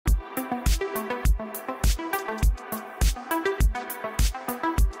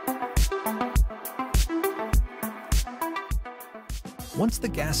Once the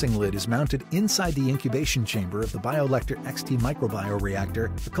gassing lid is mounted inside the incubation chamber of the BioLector XT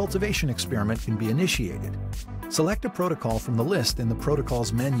microbioreactor, the cultivation experiment can be initiated. Select a protocol from the list in the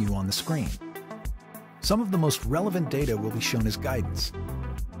Protocols menu on the screen. Some of the most relevant data will be shown as guidance.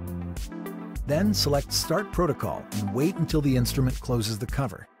 Then select Start Protocol and wait until the instrument closes the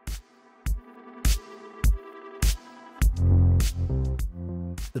cover.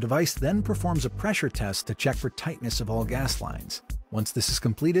 The device then performs a pressure test to check for tightness of all gas lines. Once this is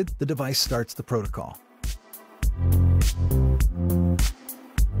completed, the device starts the protocol.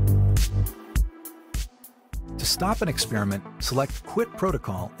 To stop an experiment, select Quit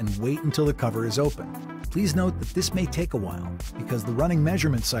Protocol and wait until the cover is open. Please note that this may take a while because the running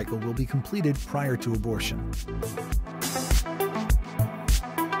measurement cycle will be completed prior to abortion.